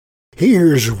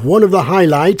Here's one of the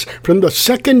highlights from the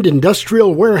Second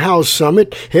Industrial Warehouse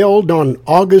Summit held on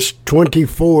August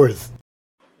 24th.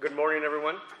 Good morning,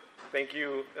 everyone. Thank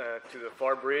you to the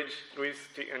Far Bridge, Luis,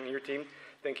 and your team.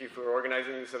 Thank you for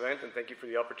organizing this event, and thank you for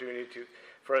the opportunity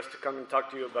for us to come and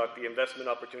talk to you about the investment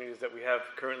opportunities that we have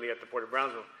currently at the Port of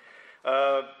Brownsville.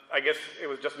 I guess it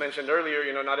was just mentioned earlier,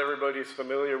 not everybody is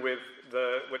familiar with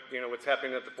what's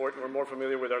happening at the port. We're more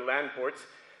familiar with our land ports.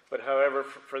 But however,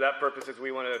 for that purposes,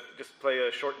 we want to just play a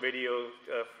short video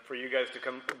for you guys to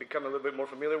become a little bit more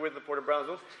familiar with the Port of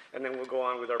Brownsville, and then we'll go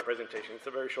on with our presentation. It's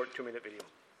a very short 2-minute video.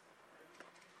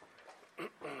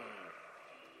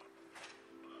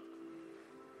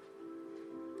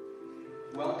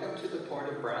 Welcome to the Port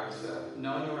of Brownsville,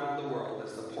 known around the world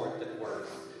as the port that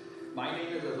works. My name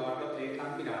is Arturo.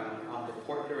 I'm the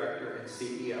Port Director and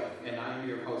CEO, and I'm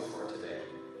your host for today.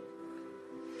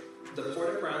 The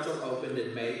Port of Brownsville opened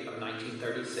in May of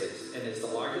 1936 and is the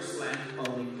largest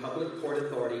land-owning public port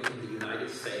authority in the United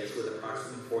States with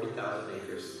approximately 40,000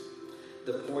 acres.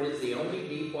 The port is the only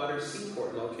deepwater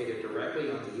seaport located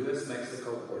directly on the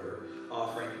U.S.-Mexico border,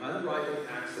 offering unrivaled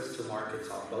access to markets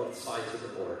on both sides of the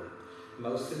border.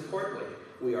 Most importantly,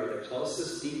 we are the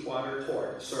closest deepwater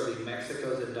port serving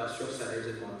Mexico's industrial centers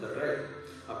in Monterrey,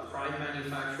 a prime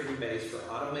manufacturing base for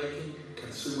automaking,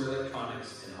 consumer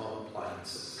electronics, and home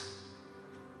appliances.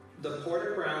 The Port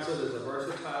of Brownsville is a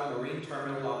versatile marine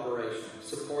terminal operation,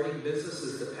 supporting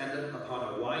businesses dependent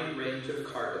upon a wide range of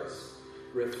cargoes,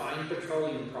 refined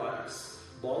petroleum products,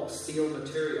 bulk steel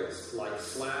materials like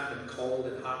slab and cold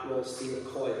and hot rolled steel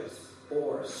coils,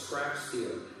 ore, scrap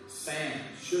steel, sand,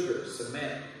 sugar,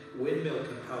 cement, windmill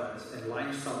components, and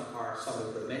limestone are some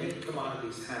of the many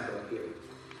commodities handled here.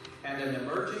 And an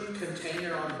emerging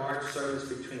container-on-barge service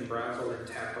between Brownsville and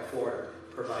Tampa, Florida,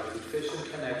 provides efficient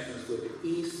connections with the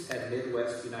East and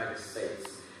Midwest United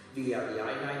States via the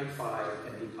I-95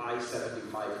 and the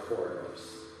I-75 corridors.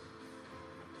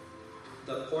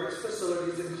 The port's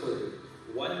facilities include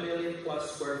 1 million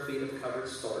plus square feet of covered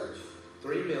storage,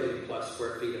 3 million plus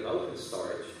square feet of open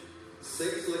storage,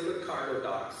 6 liquid cargo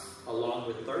docks, along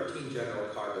with 13 general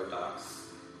cargo docks,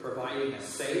 providing a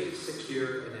safe,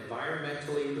 secure, and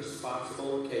environmentally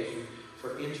responsible location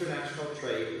for international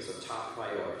trade is a top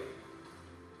priority.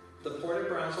 The Port of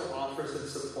Brownsville offers and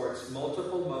supports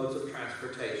multiple modes of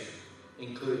transportation,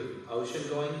 including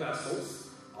ocean-going vessels,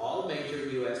 all major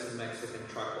U.S. and Mexican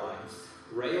truck lines,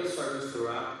 rail service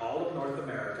throughout all of North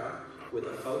America, with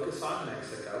a focus on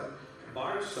Mexico,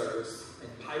 barge service,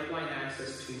 and pipeline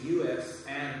access to U.S.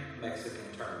 and Mexican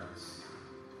terminals.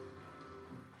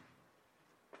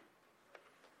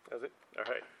 That's it? All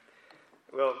right.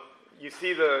 Well, you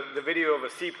see the video of a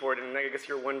seaport, and I guess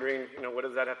you're wondering, what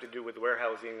does that have to do with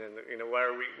warehousing, and why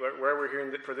are we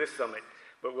here for this summit?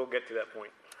 But we'll get to that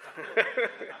point.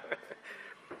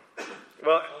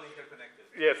 Well,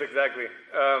 yes, exactly.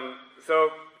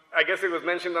 So I guess it was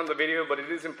mentioned on the video, but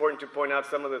it is important to point out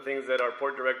some of the things that our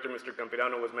port director, Mr.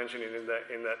 Campirano, was mentioning in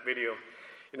that video.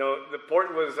 The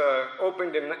port was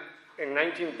opened in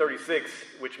 1936,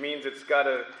 which means it's got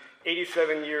a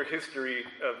 87-year history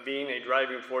of being a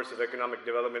driving force of economic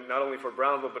development, not only for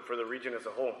Brownsville, but for the region as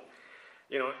a whole.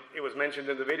 It was mentioned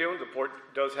in the video, the port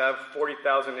does have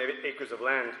 40,000 acres of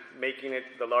land, making it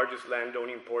the largest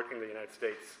land-owning port in the United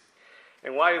States.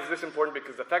 And why is this important?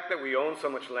 Because the fact that we own so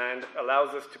much land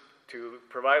allows us to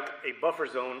provide a buffer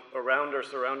zone around our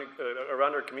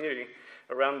around our community,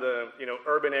 around the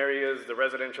urban areas, the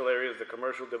residential areas, the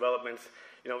commercial developments.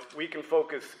 We can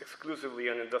focus exclusively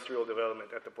on industrial development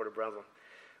at the Port of Brownsville.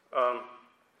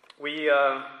 We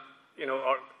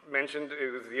mentioned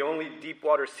it was the only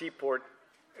deepwater seaport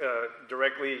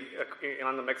directly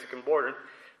on the Mexican border.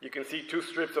 You can see 2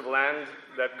 strips of land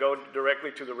that go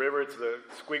directly to the river. It's the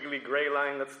squiggly gray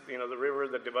line. That's the river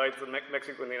that divides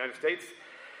Mexico and the United States.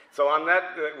 So on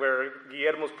that, where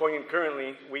Guillermo's pointing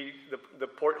currently, the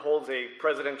port holds a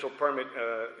presidential permit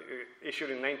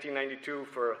issued in 1992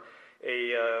 for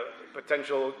a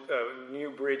potential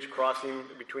new bridge crossing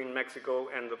between Mexico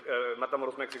and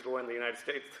Matamoros, Mexico, and the United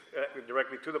States,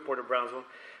 directly to the Port of Brownsville,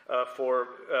 for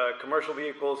commercial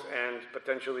vehicles and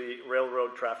potentially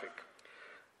railroad traffic.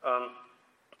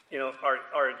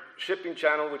 Our shipping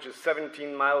channel, which is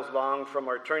 17 miles long from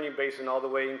our turning basin all the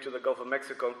way into the Gulf of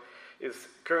Mexico, is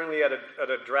currently at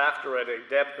a draft or at a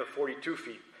depth of 42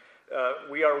 feet.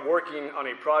 We are working on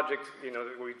a project,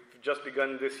 we've just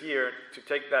begun this year, to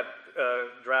take that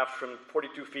draft from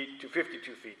 42 feet to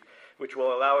 52 feet, which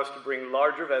will allow us to bring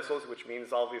larger vessels, which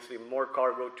means obviously more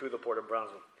cargo to the Port of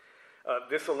Brownsville.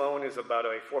 This alone is about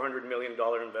a $400 million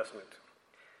investment.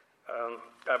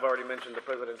 I've already mentioned the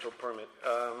presidential permit.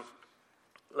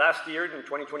 Last year, in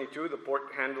 2022, the port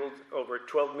handled over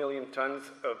 12 million tons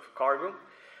of cargo,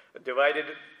 divided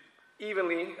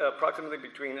evenly, approximately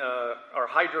between our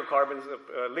hydrocarbons,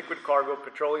 liquid cargo,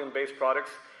 petroleum-based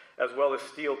products, as well as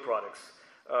steel products.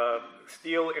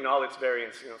 Steel in all its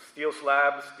variants, steel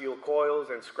slabs, steel coils,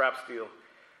 and scrap steel.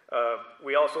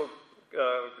 We also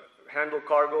handle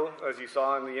cargo, as you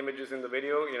saw in the images in the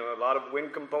video, a lot of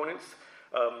wind components,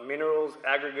 minerals,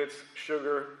 aggregates,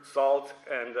 sugar, salt,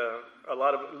 and a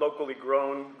lot of locally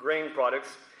grown grain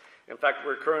products. In fact,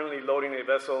 we're currently loading a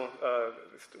vessel,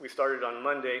 we started on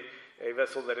Monday, a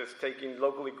vessel that is taking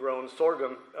locally grown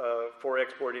sorghum for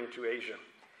export into Asia.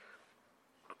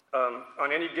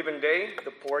 On any given day,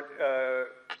 the port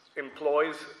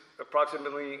employs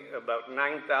approximately about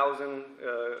 9,000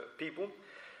 people,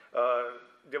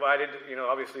 divided,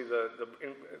 obviously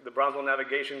the Brownsville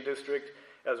Navigation District,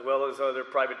 as well as other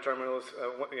private terminals,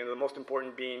 the most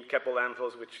important being Keppel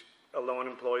Landfills, which alone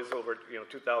employs over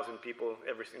 2,000 people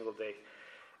every single day.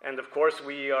 And of course,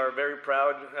 we are very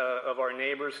proud of our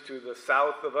neighbors to the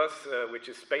south of us, which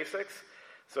is SpaceX.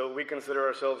 So we consider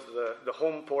ourselves the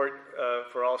home port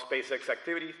for all SpaceX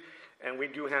activities, and we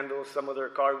do handle some of their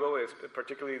cargo,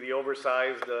 particularly the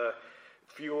oversized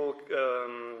fuel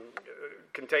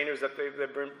containers that they're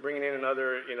bringing in, and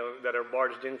other, that are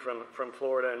barged in from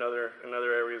Florida and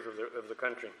other areas of the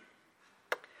country.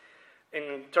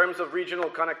 In terms of regional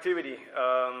connectivity,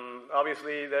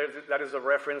 obviously that is a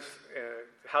reference.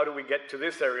 How do we get to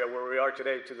this area where we are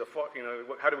today? To the far,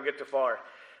 how do we get to far?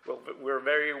 Well, we're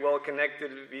very well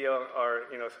connected via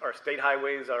our state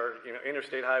highways, our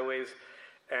interstate highways,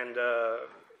 and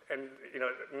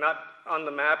not on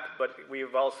the map, but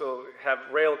we've also have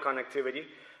rail connectivity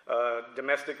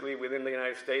domestically within the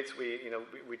United States.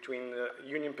 Between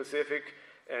Union Pacific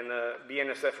and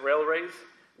BNSF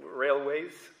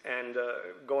railways, and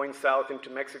going south into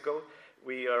Mexico,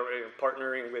 we are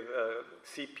partnering with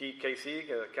CPKC,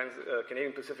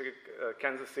 Canadian Pacific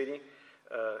Kansas City,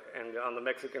 and on the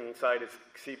Mexican side it's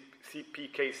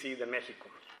CPKC de Mexico.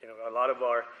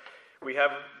 We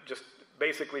have just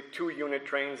basically 2 unit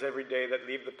trains every day that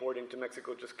leave the port into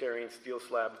Mexico, just carrying steel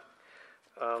slab.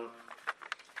 On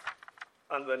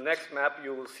the next map,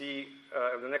 you will see,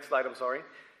 the next slide, I'm sorry,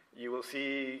 you will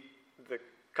see the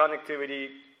connectivity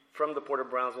from the Port of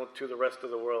Brownsville to the rest of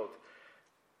the world.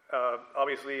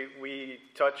 Obviously, we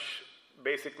touch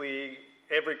basically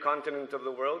every continent of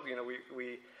the world.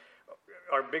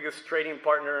 Our biggest trading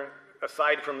partner,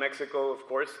 aside from Mexico, of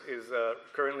course, is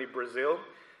currently Brazil.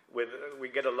 We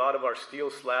get a lot of our steel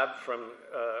slab from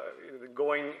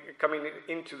coming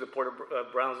into the Port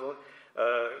of Brownsville,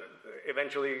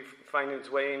 eventually finding its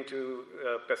way into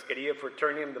Pesquería for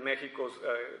Ternium de Mexico's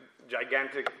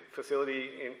gigantic facility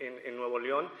in Nuevo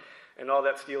León, and all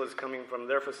that steel is coming from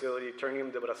their facility,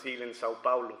 Ternium de Brasil in Sao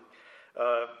Paulo.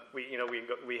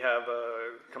 We have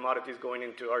commodities going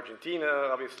into Argentina,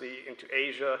 obviously into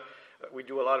Asia. We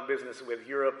do a lot of business with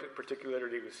Europe,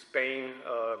 particularly with Spain,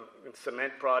 in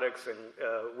cement products and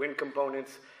wind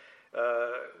components.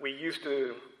 We used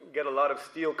to get a lot of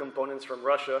steel components from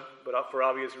Russia, but for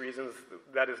obvious reasons,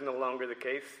 that is no longer the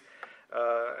case.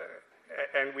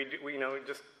 And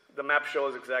just the map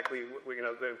shows exactly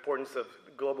the importance of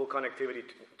global connectivity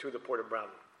to the Port of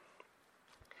Brownsville.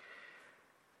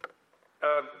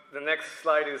 The next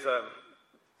slide is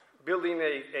building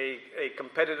a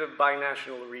competitive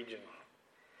binational region.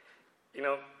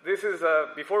 This is,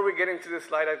 before we get into this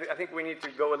slide, I think we need to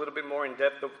go a little bit more in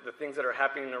depth of the things that are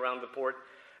happening around the port.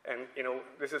 And,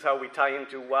 this is how we tie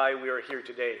into why we are here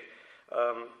today.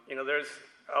 There's,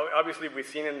 obviously we've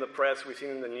seen in the press, we've seen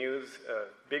in the news,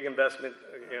 big investment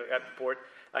at the port.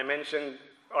 I mentioned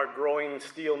our growing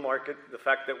steel market, the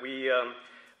fact that we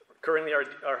currently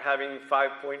are having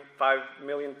 5.5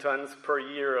 million tons per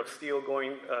year of steel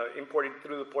imported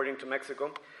through the port into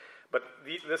Mexico. But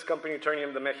this company,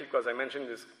 Ternium de Mexico, as I mentioned,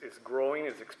 is growing,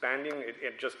 is expanding.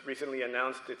 It just recently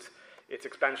announced its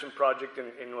expansion project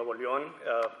in Nuevo León,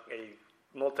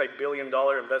 a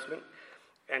multi-billion-dollar investment.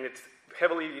 And it's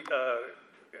heavily,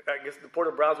 I guess the Port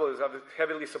of Brownsville is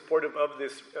heavily supportive of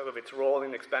its role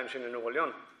in expansion in Nuevo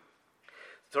León.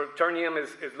 So Ternium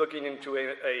is looking into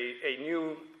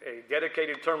a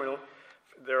dedicated terminal,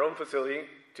 their own facility,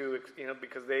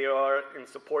 because they are in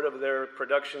support of their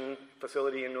production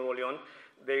facility in Nuevo León.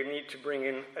 They need to bring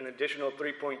in an additional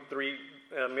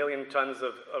 3.3 million tons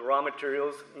of raw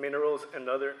materials, minerals, and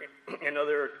other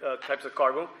types of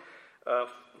cargo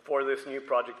for this new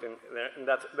project, and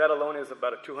that alone is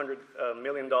about a $200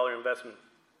 million investment.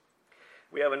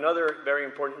 We have another very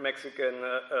important Mexican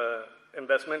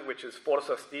investment, which is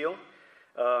Forza Steel.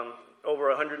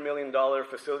 Over $100 million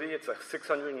facility. It's a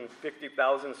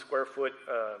 650,000 square foot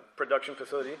production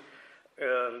facility.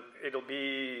 It'll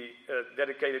be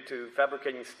dedicated to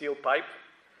fabricating steel pipe,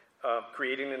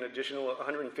 creating an additional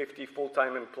 150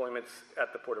 full-time employments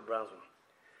at the Port of Brownsville.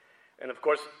 And of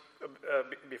course,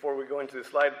 before we go into the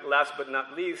slide, last but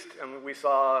not least, we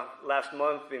saw last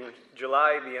month in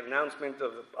July the announcement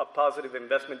of a positive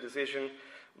investment decision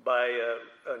by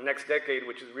Next Decade,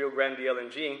 which is Rio Grande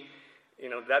LNG.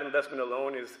 That investment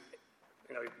alone is,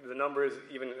 the number is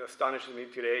even astonishing me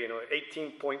today.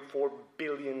 $18.4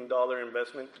 billion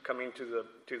investment coming to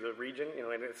the region.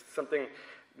 And it's something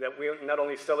that we not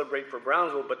only celebrate for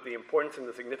Brownsville, but the importance and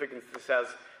the significance this has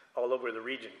all over the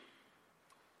region.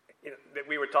 That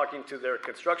we were talking to their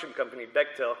construction company,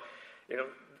 Bechtel.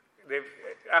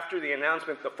 After the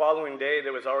announcement, the following day,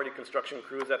 there was already construction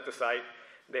crews at the site.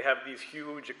 They have these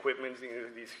huge equipment,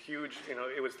 these huge,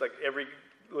 it was like every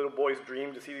little boy's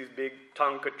dream to see these big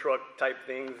Tonka truck type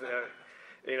things.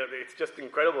 It's just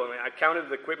incredible. I counted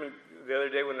the equipment the other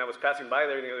day when I was passing by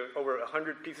there, over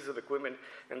 100 pieces of equipment,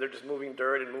 and they're just moving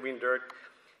dirt and moving dirt.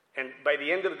 And by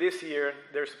the end of this year,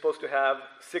 they're supposed to have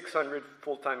 600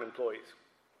 full-time employees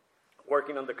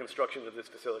working on the construction of this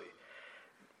facility.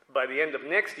 By the end of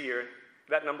next year,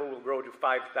 that number will grow to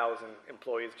 5,000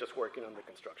 employees just working on the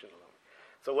construction alone.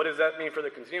 So what does that mean for the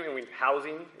consumer? I mean,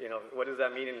 housing, what does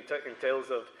that mean in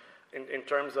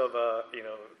terms of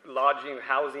lodging,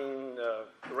 housing,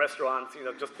 restaurants,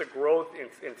 just the growth in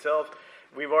itself.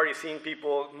 We've already seen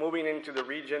people moving into the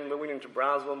region, moving into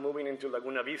Brownsville, moving into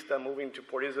Laguna Vista, moving to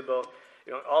Port Isabel.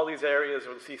 All these areas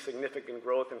will see significant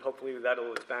growth, and hopefully that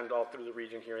will expand all through the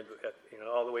region here,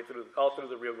 all the way through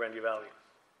the Rio Grande Valley.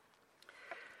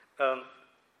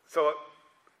 So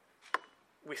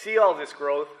we see all this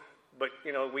growth, but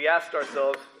we asked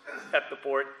ourselves at the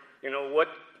port, what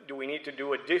do we need to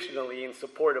do additionally in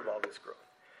support of all this growth?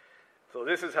 So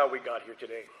this is how we got here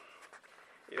today.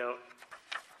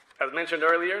 As mentioned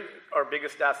earlier, our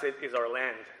biggest asset is our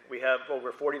land. We have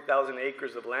over 40,000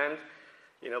 acres of land,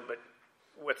 but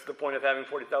what's the point of having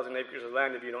 40,000 acres of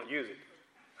land if you don't use it?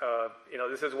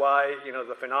 This is why,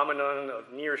 the phenomenon of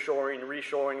nearshoring,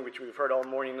 reshoring, which we've heard all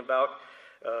morning about,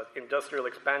 industrial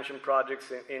expansion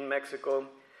projects in Mexico,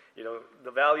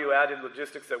 the value-added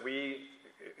logistics that we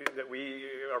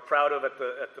are proud of at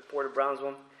the Port of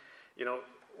Brownsville.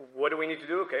 What do we need to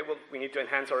do? Okay, well, we need to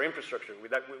enhance our infrastructure.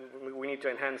 We need to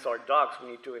enhance our docks.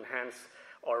 We need to enhance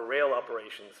our rail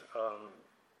operations.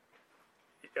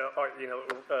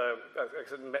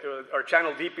 Our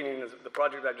channel deepening is the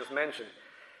project I just mentioned.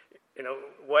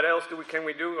 What else can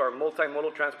we do? Our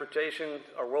multimodal transportation,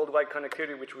 our worldwide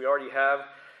connectivity, which we already have.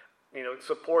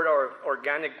 Support our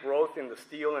organic growth in the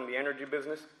steel and the energy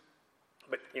business.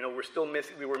 But we're still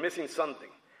missing. We were missing something.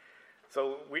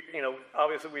 So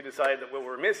obviously we decided that what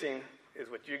we're missing is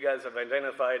what you guys have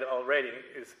identified already,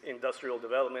 is industrial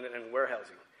development and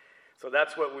warehousing. So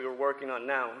that's what we were working on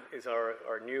now, is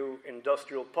our new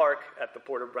industrial park at the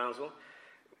Port of Brownsville.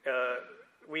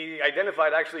 We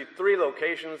identified actually 3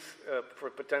 locations for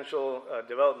potential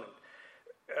development.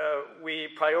 We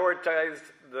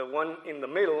prioritized the one in the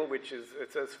middle, which is,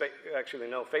 it says,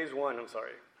 phase 1, I'm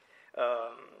sorry.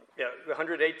 The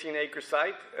 118-acre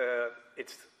site.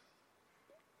 It's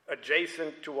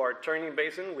adjacent to our turning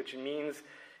basin, which means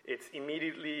it's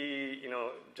immediately,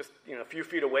 just a few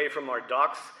feet away from our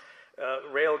docks.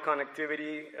 Rail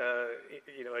connectivity,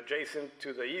 adjacent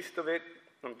to the east of it.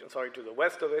 To the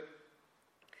west of it.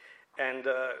 And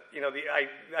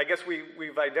I guess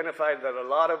we've identified that a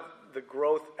lot of the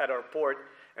growth at our port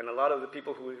and a lot of the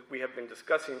people who we have been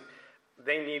discussing,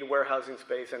 they need warehousing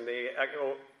space and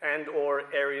or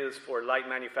areas for light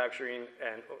manufacturing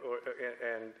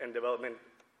and development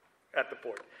at the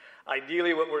port.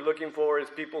 Ideally, what we're looking for is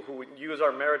people who would use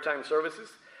our maritime services,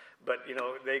 but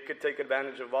they could take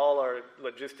advantage of all our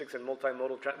logistics and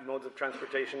multimodal modes of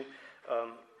transportation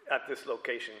at this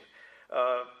location.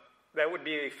 That would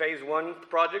be a phase 1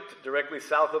 project. Directly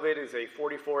south of it is a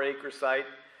 44-acre site,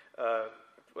 a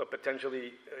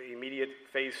potentially immediate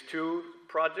phase 2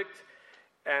 project.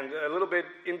 And a little bit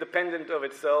independent of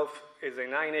itself is a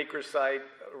 9-acre site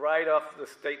right off the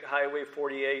State Highway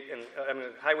 48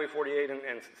 Highway 48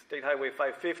 and State Highway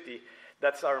 550.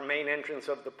 That's our main entrance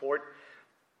of the port.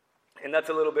 And that's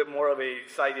a little bit more of a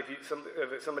site if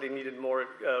somebody needed more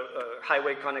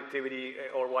highway connectivity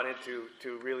or wanted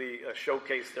to really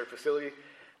showcase their facility.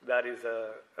 That is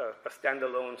a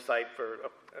standalone site for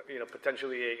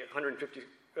potentially a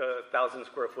 150,000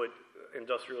 square foot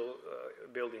industrial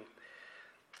building.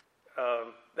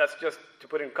 That's just to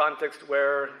put in context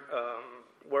where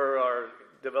our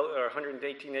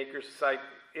 118 acres site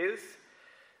is.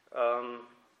 I'm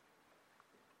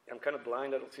kind of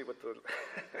blind. I don't see what the...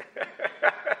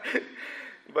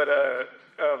 But,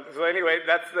 so anyway,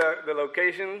 that's the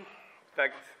location. In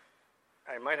fact,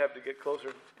 I might have to get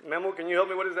closer. Memo, can you help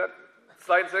me? What does that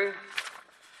slide say? Is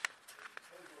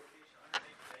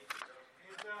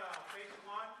phase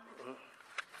one,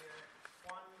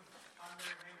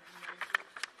 118 acres?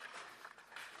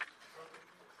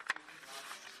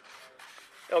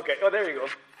 Okay. Oh, there you go.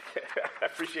 I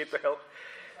appreciate the help.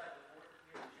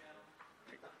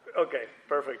 Okay,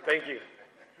 perfect. Thank you.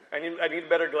 I need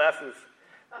better glasses.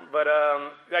 But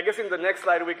I guess in the next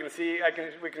slide we can see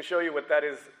we can show you what that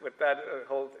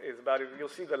whole is about. You'll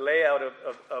see the layout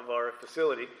of our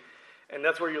facility, and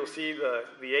that's where you'll see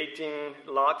the 18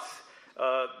 lots.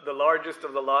 The largest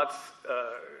of the lots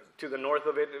to the north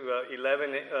of it,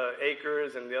 11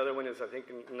 acres, and the other one is I think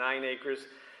 9 acres.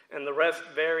 And the rest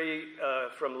vary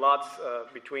from lots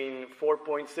between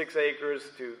 4.6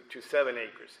 acres to 7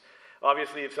 acres.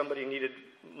 Obviously, if somebody needed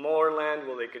more land,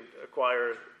 well, they could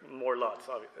acquire more lots.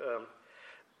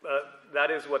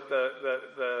 That is what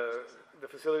the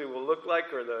facility will look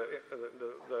like, or the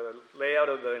layout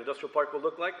of the industrial park will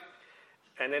look like.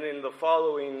 And then in the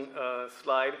following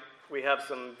slide, we have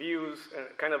some views,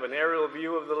 kind of an aerial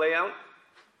view of the layout.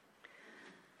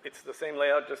 It's the same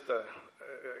layout, just of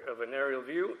an aerial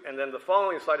view. And then the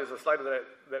following slide is a slide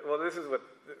well, this is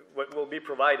what will be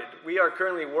provided. We are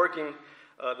currently working.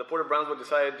 The Port of Brownsville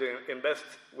decided to invest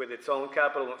with its own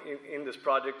capital in this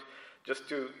project, just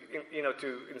to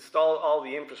install all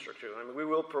the infrastructure. I mean, we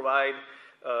will provide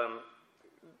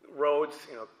roads,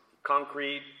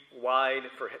 concrete, wide,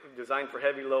 designed for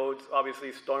heavy loads.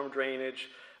 Obviously, storm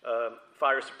drainage,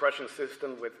 fire suppression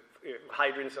system with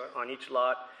hydrants on each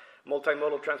lot,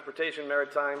 multimodal transportation,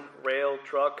 maritime, rail,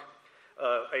 truck,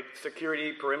 a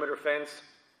security perimeter fence,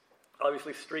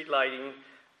 obviously street lighting,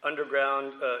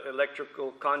 underground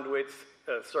electrical conduits,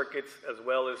 circuits, as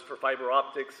well as for fiber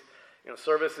optics,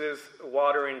 services,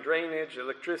 water and drainage,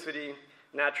 electricity,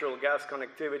 natural gas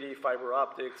connectivity, fiber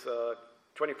optics,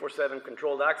 24/7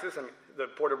 controlled access. I mean, the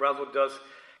Port of Brownsville does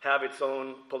have its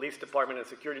own police department and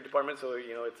security department, so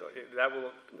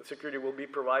the security will be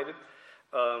provided,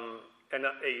 and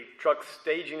a truck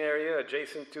staging area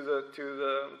adjacent to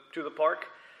the park.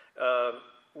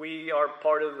 We are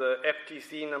part of the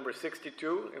FTC number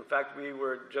 62. In fact, we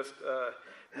were just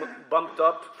bumped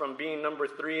up from being number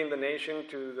 3 in the nation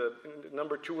to the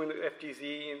number 2 in the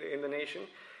FTC in the nation.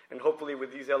 And hopefully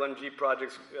with these LNG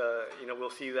projects, we'll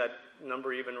see that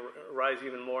number rise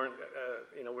even more.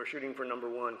 We're shooting for number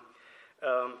 1.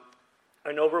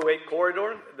 An overweight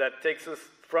corridor that takes us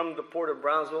from the Port of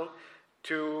Brownsville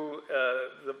to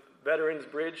the Veterans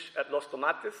Bridge at Los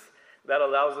Tomates. That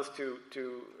allows us to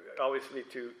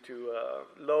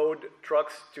load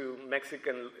trucks to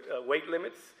Mexican weight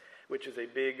limits, which is a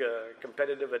big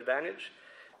competitive advantage.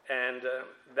 And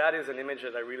that is an image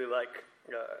that I really like.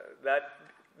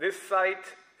 This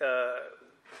site,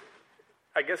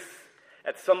 I guess,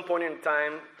 at some point in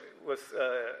time was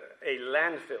a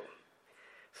landfill.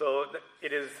 So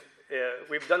it is.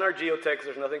 We've done our geotechs.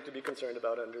 There's nothing to be concerned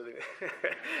about under the.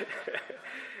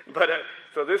 But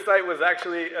so this site was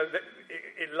actually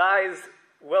it lies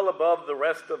well above the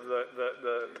rest of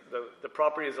the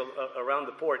properties around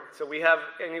the port. So we have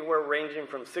anywhere ranging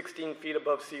from 16 feet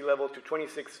above sea level to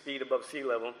 26 feet above sea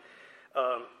level.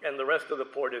 And the rest of the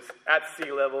port is at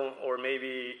sea level or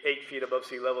maybe 8 feet above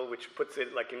sea level, which puts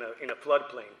it like in a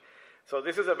floodplain. So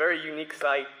this is a very unique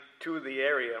site to the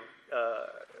area,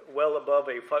 well above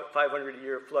a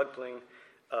 500-year floodplain,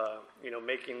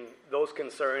 making those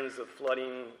concerns of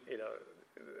flooding,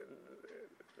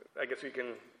 I guess we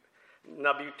can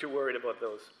not be too worried about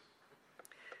those.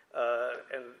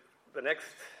 And the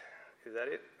next, is that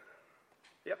it?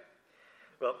 Yep.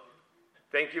 Well,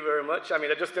 thank you very much. I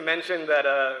mean, just to mention that,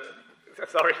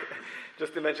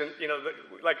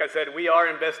 like I said, we are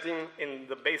investing in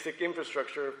the basic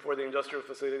infrastructure for the industrial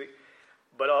facility,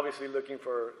 but obviously looking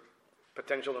for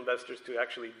potential investors to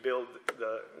actually build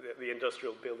the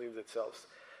industrial buildings itself.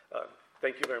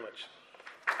 Thank you very much.